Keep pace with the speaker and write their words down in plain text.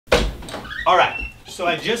All right, so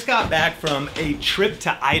I just got back from a trip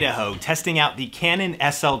to Idaho testing out the Canon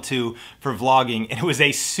SL2 for vlogging, and it was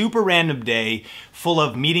a super random day full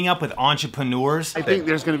of meeting up with entrepreneurs. I think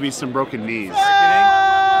there's gonna be some broken knees.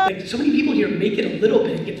 Like, so many people here make it a little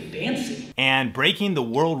bit and get fancy. And breaking the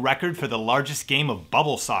world record for the largest game of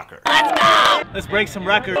bubble soccer. Let's go! Let's break some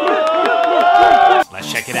records.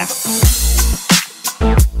 Let's check it out.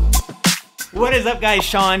 What is up guys,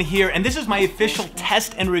 Sean here, and this is my official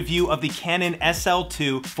test and review of the Canon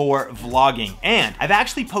SL2 for vlogging. And I've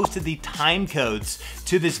actually posted the time codes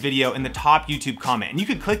to this video in the top YouTube comment, and you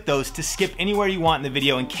could click those to skip anywhere you want in the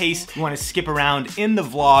video in case you want to skip around in the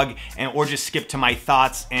vlog or just skip to my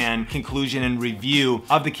thoughts and conclusion and review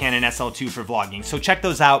of the Canon SL2 for vlogging. So check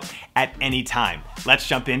those out at any time. Let's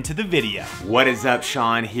jump into the video. What is up,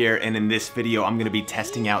 Sean here, and in this video I'm going to be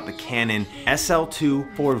testing out the Canon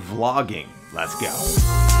SL2 for vlogging. Let's go.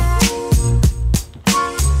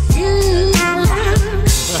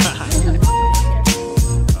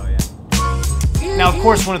 Now, of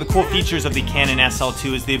course, one of the cool features of the Canon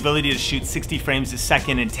SL2 is the ability to shoot 60 frames a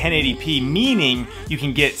second in 1080p, meaning you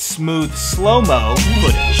can get smooth slow-mo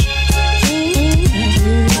footage.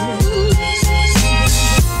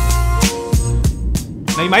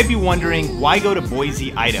 Now you might be wondering, why go to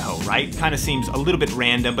Boise, Idaho, right? Kind of seems a little bit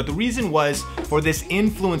random, but the reason was for this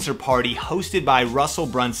influencer party hosted by Russell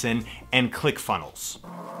Brunson and ClickFunnels.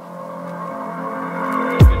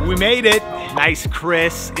 We made it. Nice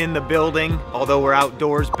Chris in the building, although we're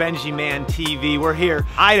outdoors. Benji Man TV, we're here.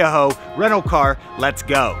 Idaho, rental car, let's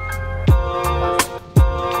go.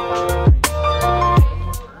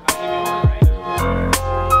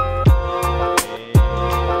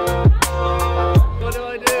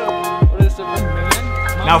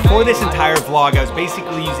 Now for this entire vlog, I was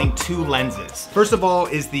basically using two lenses. First of all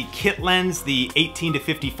is the kit lens, the 18 to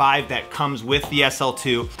 55 that comes with the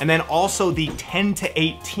SL2, and then also the 10 to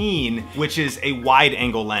 18, which is a wide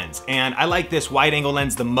angle lens. And I like this wide angle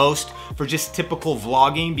lens the most for just typical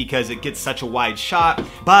vlogging because it gets such a wide shot,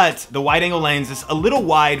 but the wide angle lens is a little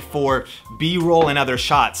wide for B-roll and other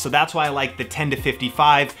shots. So that's why I like the 10 to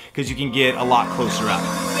 55 because you can get a lot closer up.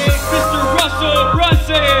 Hey, Mr. Russell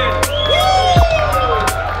Brunson!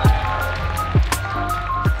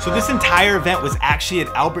 So this entire event was actually at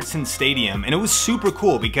Albertson Stadium, and it was super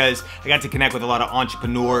cool because I got to connect with a lot of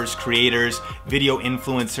entrepreneurs, creators, video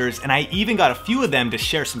influencers, and I even got a few of them to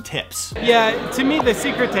share some tips. Yeah, to me the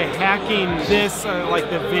secret to hacking this, like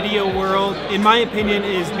the video world, in my opinion,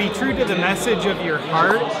 is be true to the message of your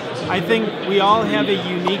heart. I think we all have a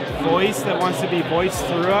unique voice that wants to be voiced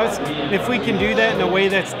through us. And if we can do that in a way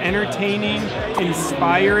that's entertaining,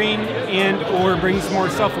 inspiring, and or brings more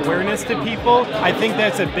self-awareness to people, I think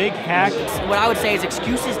that's a big hack. What I would say is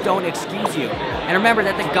excuses don't excuse you. And remember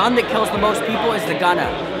that the gun that kills the most people is the gunna.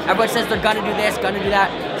 Everyone says they're gonna do this, gonna do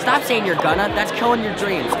that. Stop saying you're gonna, that's killing your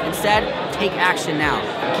dreams. Instead, take action now.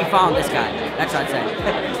 Keep following this guy. That's what I'd say.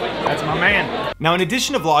 That's my man. Now, in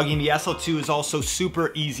addition to vlogging, the SL2 is also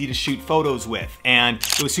super easy to shoot photos with. And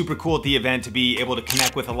it was super cool at the event to be able to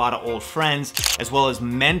connect with a lot of old friends as well as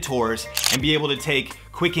mentors and be able to take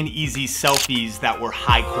quick and easy selfies that were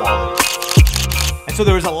high quality. And so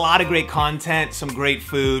there was a lot of great content, some great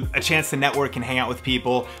food, a chance to network and hang out with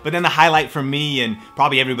people. But then the highlight for me and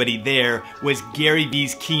probably everybody there was Gary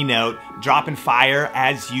Vee's keynote, dropping fire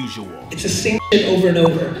as usual. It's the same shit over and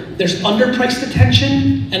over. There's underpriced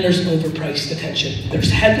attention and there's overpriced attention.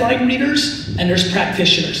 There's headline readers and there's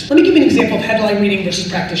practitioners. Let me give you an example of headline reading versus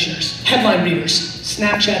practitioners. Headline readers,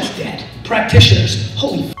 Snapchat's dead. Practitioners,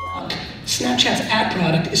 holy fuck. Snapchat's ad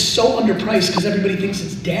product is so underpriced because everybody thinks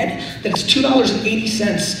it's dead that it's $2.80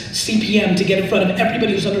 CPM to get in front of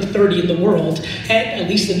everybody who's under 30 in the world, and at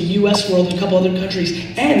least in the US world and a couple other countries.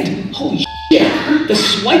 And holy shit, the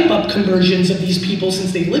swipe up conversions of these people,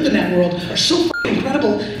 since they live in that world, are so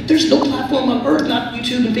incredible. There's no platform on earth, not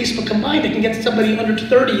YouTube and Facebook combined, that can get somebody under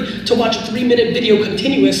 30 to watch a 3-minute video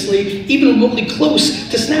continuously, even remotely close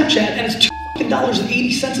to Snapchat, and it's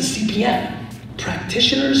 $2.80 a CPM.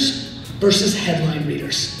 Practitioners versus headline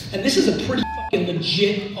readers. And this is a pretty fucking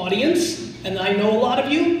legit audience, and I know a lot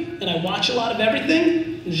of you, and I watch a lot of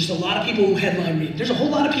everything. There's just a lot of people who headline read. There's a whole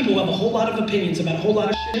lot of people who have a whole lot of opinions about a whole lot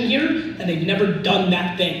of shit in here, and they've never done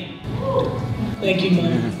that thing. Thank you,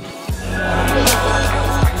 man.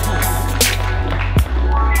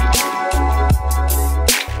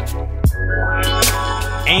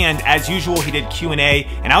 And as usual, he did Q&A,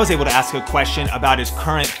 and I was able to ask a question about his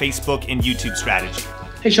current Facebook and YouTube strategy.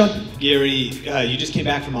 Hey, Sean. Gary, you just came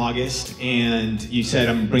back from August, and you said,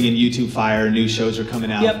 I'm bringing YouTube Fire, new shows are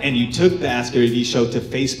coming out. Yep. And you took the Ask Gary Vee show to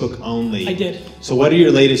Facebook only. I did. So what are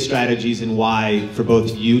your latest strategies and why for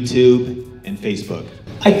both YouTube and Facebook?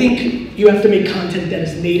 I think you have to make content that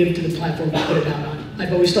is native to the platform to put it out on.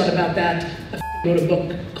 I've always thought about that. I wrote a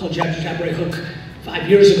book called Jab Right Hook 5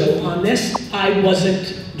 years ago on this. I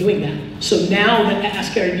wasn't doing that. So now that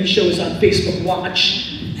Ask Gary Vee show is on Facebook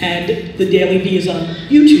Watch and the Daily V is on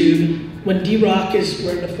YouTube, when D-Rock is,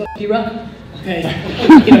 where the fuck D-Rock? Hey,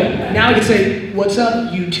 you know, now I can say, what's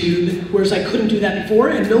up, YouTube? Whereas I couldn't do that before,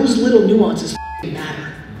 and those little nuances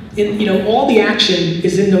matter. And, you know, all the action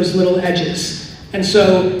is in those little edges. And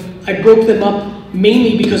so I broke them up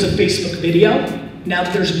mainly because of Facebook video. Now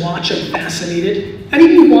that there's Watch, I'm fascinated. Any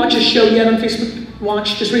of you watch a show yet on Facebook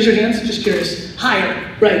Watch? Just raise your hands, just curious.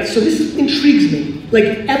 Higher, right, so this intrigues me.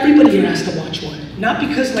 Like, everybody here has to watch one. Not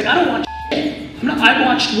because, like, I don't watch shit. I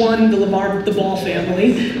watched one, the Ball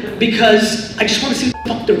family, because I just want to see what the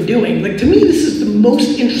fuck they're doing. Like, to me, this is the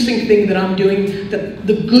most interesting thing that I'm doing that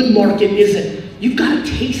the good market isn't. You've got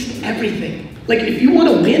to taste everything. Like, if you want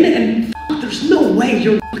to win, and fuck, there's no way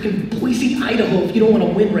you're in fucking Boise, Idaho if you don't want to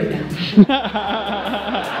win right now.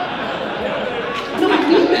 No, I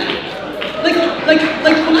mean that. Like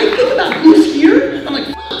when I think about who's here, I'm like,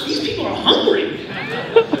 fuck, these people are hungry.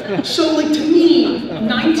 So, like, to me,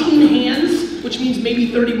 19 hands, which means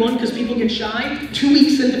maybe 31 because people get shy, 2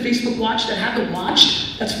 weeks into Facebook Watch that haven't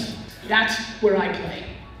watched, that's where I play.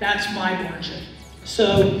 That's my margin.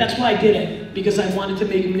 So that's why I did it, because I wanted to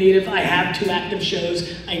make them native. I have 2 active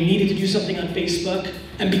shows. I needed to do something on Facebook.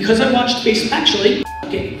 And because I watched Facebook, actually,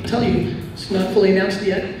 okay, I'll tell you, it's not fully announced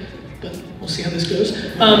yet, but we'll see how this goes.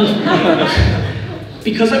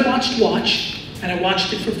 Because I watched Watch, and I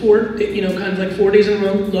watched it for 4 days in a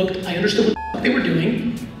row, looked, I understood what the fuck they were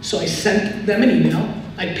doing, so I sent them an email,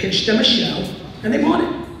 I pitched them a show, and they bought it,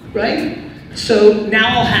 right? So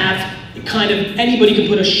now I'll have kind of, anybody can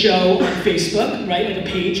put a show on Facebook, right? Like a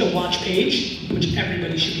page, a watch page, which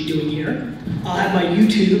everybody should be doing here. I'll have my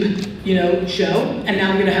YouTube, you know, show, and now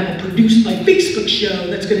I'm gonna have a produced by Facebook show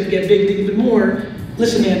that's gonna get big even more.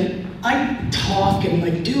 Listen, man, I talk and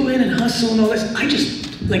like do it and hustle and all this. I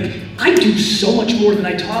do so much more than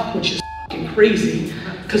I talk, which is fucking crazy,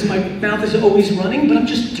 because my mouth is always running, but I'm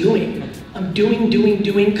just doing. I'm doing,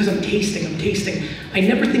 because I'm tasting. I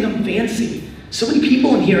never think I'm fancy. So many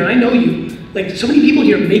people in here, and I know you, like so many people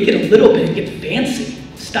here make it a little bit and get fancy.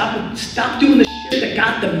 Stop doing the shit that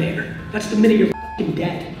got them there. That's the minute you're fucking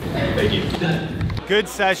dead. Thank you. Good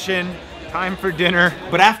session. Time for dinner.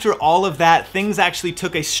 But after all of that, things actually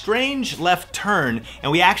took a strange left turn, and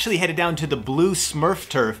we actually headed down to the blue Smurf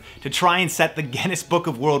turf to try and set the Guinness Book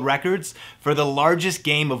of World Records for the largest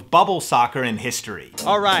game of bubble soccer in history.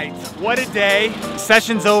 All right, what a day.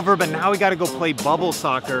 Session's over, but now we gotta go play bubble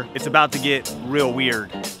soccer. It's about to get real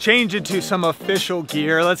weird. Change into some official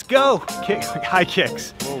gear. Let's go. Hi,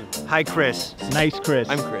 Kicks. Whoa. Hi, Chris. Nice, Chris.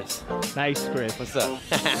 I'm Chris. Nice, Chris. What's up?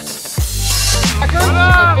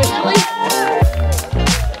 Officially,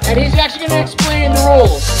 and he's actually going to explain the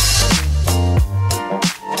rules.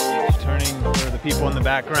 Turning for the people in the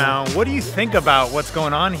background, what do you think about what's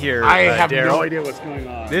going on here? I have Daryl? no idea what's going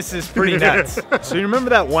on. This is pretty nuts. So you remember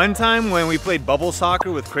that one time when we played bubble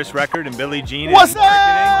soccer with Chris Record and Billie Jean? What's up?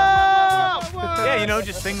 Yeah, you know,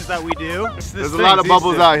 just things that we do. There's a lot of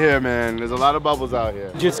bubbles out here, man. There's a lot of bubbles out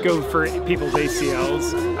here. Just go for people's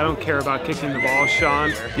ACLs. I don't care about kicking the ball,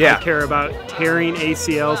 Sean. Yeah. I care about tearing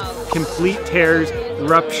ACLs, complete tears,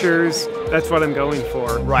 ruptures. That's what I'm going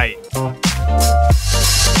for. Right.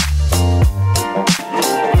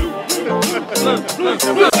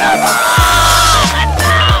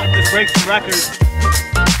 Just break some records.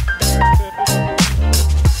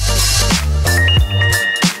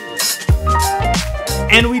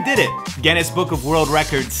 And we did it. Guinness Book of World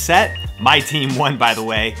Records set. My team won, by the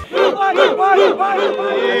way.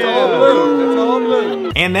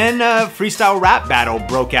 And then a freestyle rap battle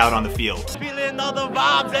broke out on the field. Feeling all the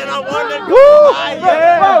vibes and I want to go higher.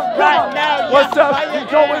 Right now, what's up?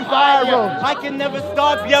 You're going viral. I can never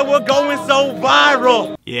stop. Yeah, we're going so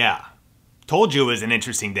viral. Yeah. Told you it was an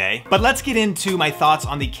interesting day. But let's get into my thoughts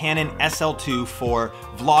on the Canon SL2 for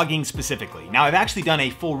vlogging specifically. Now, I've actually done a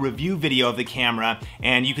full review video of the camera,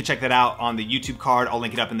 and you can check that out on the YouTube card. I'll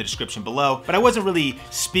link it up in the description below. But I wasn't really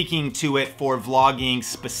speaking to it for vlogging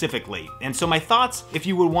specifically. And so my thoughts, if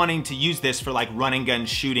you were wanting to use this for like run and gun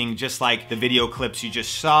shooting, just like the video clips you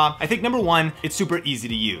just saw, I think number one, it's super easy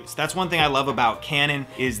to use. That's one thing I love about Canon,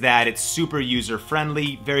 is that it's super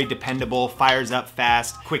user-friendly, very dependable, fires up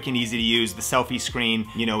fast, quick and easy to use. The selfie screen,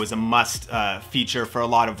 you know, is a must feature for a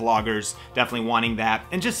lot of vloggers, definitely wanting that.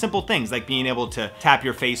 And just simple things like being able to tap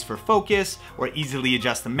your face for focus or easily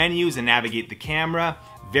adjust the menus and navigate the camera.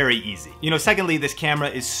 very easy. You know, secondly, this camera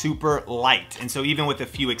is super light. And so even with a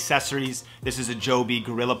few accessories, this is a JOBY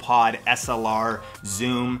GorillaPod SLR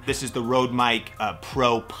zoom. This is the Rode Mic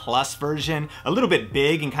Pro Plus version. A little bit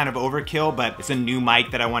big and kind of overkill, but it's a new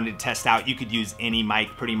mic that I wanted to test out. You could use any mic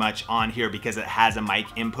pretty much on here because it has a mic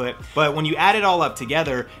input. But when you add it all up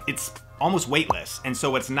together, it's almost weightless. And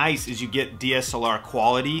so what's nice is you get DSLR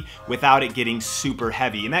quality without it getting super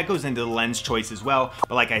heavy. And that goes into the lens choice as well.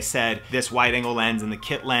 But like I said, this wide angle lens and the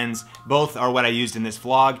kit lens, both are what I used in this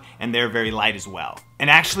vlog, and they're very light as well. And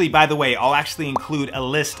actually, by the way, I'll actually include a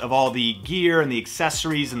list of all the gear and the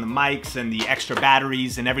accessories and the mics and the extra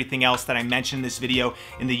batteries and everything else that I mentioned in this video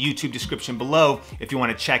in the YouTube description below if you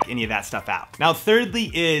want to check any of that stuff out. Now, thirdly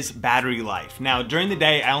is battery life. Now, during the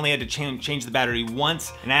day, I only had to change the battery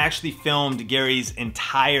once, and I actually filmed Gary's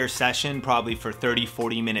entire session, probably for 30,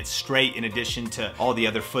 40 minutes straight, in addition to all the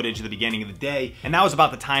other footage at the beginning of the day. And that was about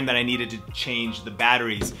the time that I needed to change the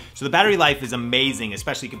batteries. So the battery life is amazing,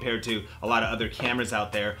 especially compared to a lot of other cameras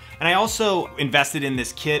out there. And I also invested in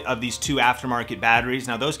this kit of these 2 aftermarket batteries.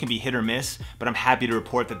 Now those can be hit or miss, but I'm happy to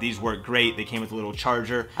report that these work great. They came with a little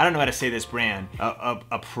charger. I don't know how to say this brand,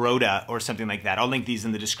 OAproda or something like that. I'll link these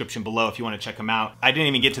in the description below if you want to check them out. I didn't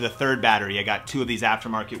even get to the 3rd battery. I got 2 of these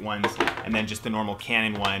aftermarket ones and then just the normal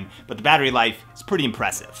Canon one, but the battery life is pretty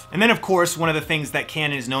impressive. And then of course, one of the things that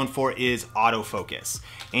Canon is known for is autofocus.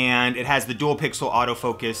 And it has the dual pixel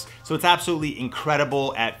autofocus, so it's absolutely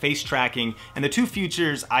incredible at face tracking. And the 2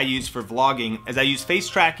 features I use for vlogging is I use face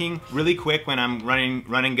tracking really quick when I'm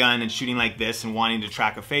running gun and shooting like this and wanting to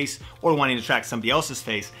track a face or wanting to track somebody else's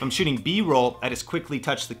face. If I'm shooting B-roll, I just quickly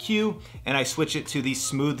touch the cue and I switch it to the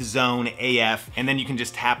smooth zone AF, and then you can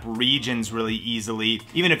just tap regions really easily.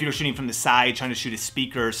 Even if you're shooting from the side trying to shoot a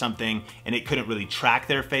speaker or something and it couldn't really track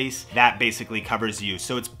their face, that basically covers you.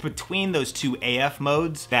 So it's between those 2 AF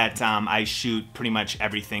modes that I shoot pretty much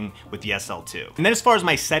everything with the SL2. And then as far as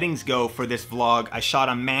my settings go for this vlog, I shot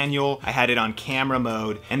on manual, I had it on camera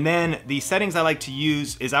mode, and then the settings I like to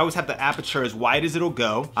use is I always have the aperture as wide as it'll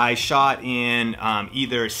go. I shot in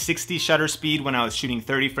either 60 shutter speed when I was shooting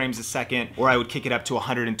 30 frames a second, or I would kick it up to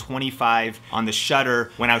 125 on the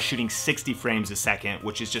shutter when I was shooting 60 frames a second,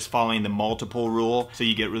 which is just following the multiple rule, so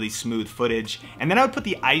you get really smooth footage. And then I would put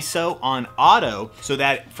the ISO on auto so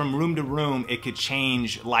that from room to room it could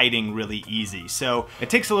change lighting really easy. So it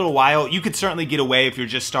takes a little while. You could certainly get away if you're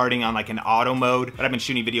just starting on like an auto mode, but I've been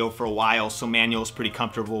shooting video for a while, so manual is pretty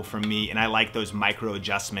comfortable for me, and I like those micro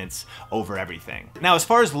adjustments over everything. Now, as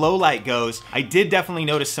far as low light goes, I did definitely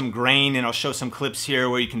notice some grain, and I'll show some clips here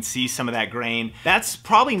where you can see some of that grain. That's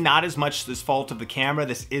probably not as much the fault of the camera.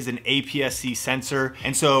 This is an APS-C sensor,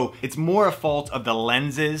 and so it's more a fault of the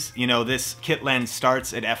lenses. You know, this kit lens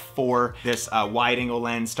starts at f4, this wide angle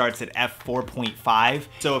lens starts at f4.5.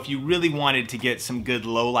 So if you really wanted to get some good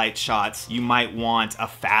low light shots, you might want a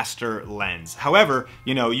faster lens. However,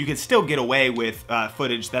 you know, you can still get away with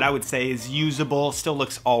footage that I would say is usable, still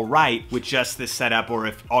looks all right with just this setup, or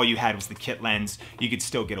if all you had was the kit lens, you could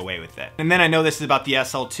still get away with it. And then I know this is about the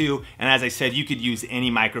SL2, and as I said, you could use any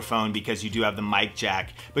microphone because you do have the mic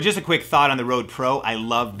jack. But just a quick thought on the Rode Pro, I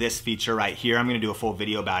love this feature right here. I'm gonna do a full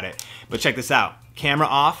video about it. But check this out, camera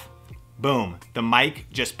off, boom, the mic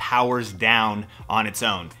just powers down on its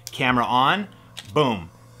own. Camera on, boom,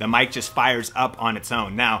 the mic just fires up on its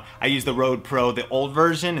own. Now, I use the Rode Pro, the old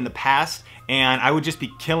version in the past, and I would just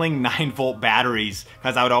be killing 9-volt batteries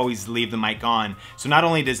because I would always leave the mic on. So not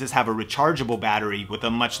only does this have a rechargeable battery with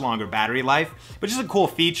a much longer battery life, but just a cool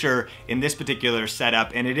feature in this particular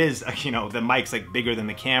setup, and it is, you know, the mic's like bigger than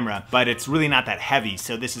the camera, but it's really not that heavy.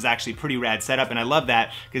 So this is actually a pretty rad setup, and I love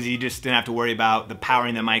that because you just didn't have to worry about the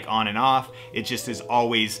powering the mic on and off. It just is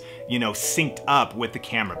always, you know, synced up with the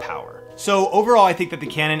camera power. So overall, I think that the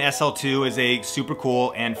Canon SL2 is a super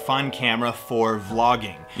cool and fun camera for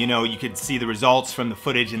vlogging. You know, you could see the results from the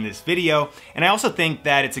footage in this video, and I also think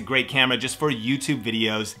that it's a great camera just for YouTube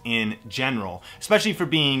videos in general, especially for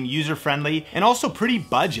being user-friendly and also pretty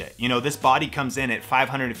budget. You know, this body comes in at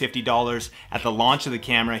 $550 at the launch of the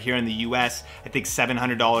camera here in the US, I think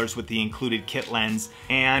 $700 with the included kit lens,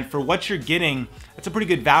 and for what you're getting, that's a pretty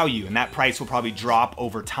good value, and that price will probably drop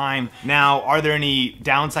over time. Now, are there any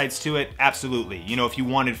downsides to it? Absolutely. You know, if you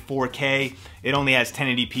wanted 4K, it only has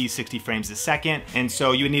 1080p 60 frames a second, and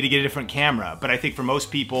so you would need to get a different camera. But I think for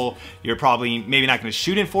most people, you're probably maybe not going to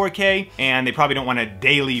shoot in 4K, and they probably don't want to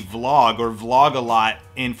daily vlog or vlog a lot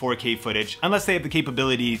in 4K footage unless they have the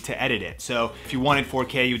capability to edit it. So if you wanted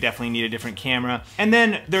 4K, you would definitely need a different camera. And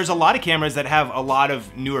then there's a lot of cameras that have a lot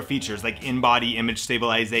of newer features like in-body image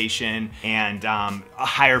stabilization and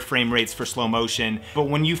higher frame rates for slow motion. But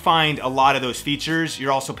when you find a lot of those features,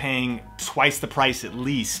 you're also paying twice the price at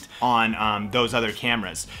least on those other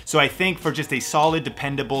cameras. So I think for just a solid,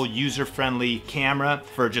 dependable, user-friendly camera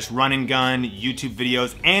for just run and gun, YouTube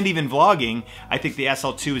videos, and even vlogging, I think the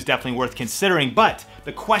SL2 is definitely worth considering. But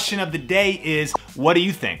the question of the day is, what do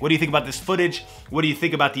you think? What do you think about this footage? What do you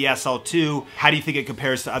think about the SL2? How do you think it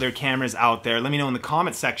compares to other cameras out there? Let me know in the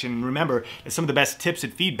comment section. And remember that some of the best tips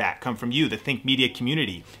and feedback come from you, the Think Media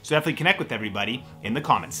community. So definitely connect with everybody in the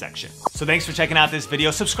comment section. So thanks for checking out this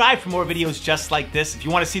video. Subscribe for more videos just like this. If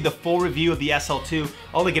you want to see the full review of the SL2,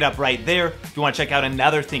 I'll link it up right there. If you want to check out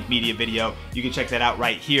another Think Media video, you can check that out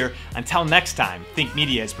right here. Until next time, Think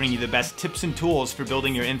Media is bringing you the best tips and tools for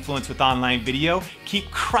building your influence with online video.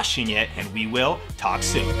 Keep crushing it, and we will talk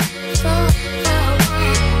soon.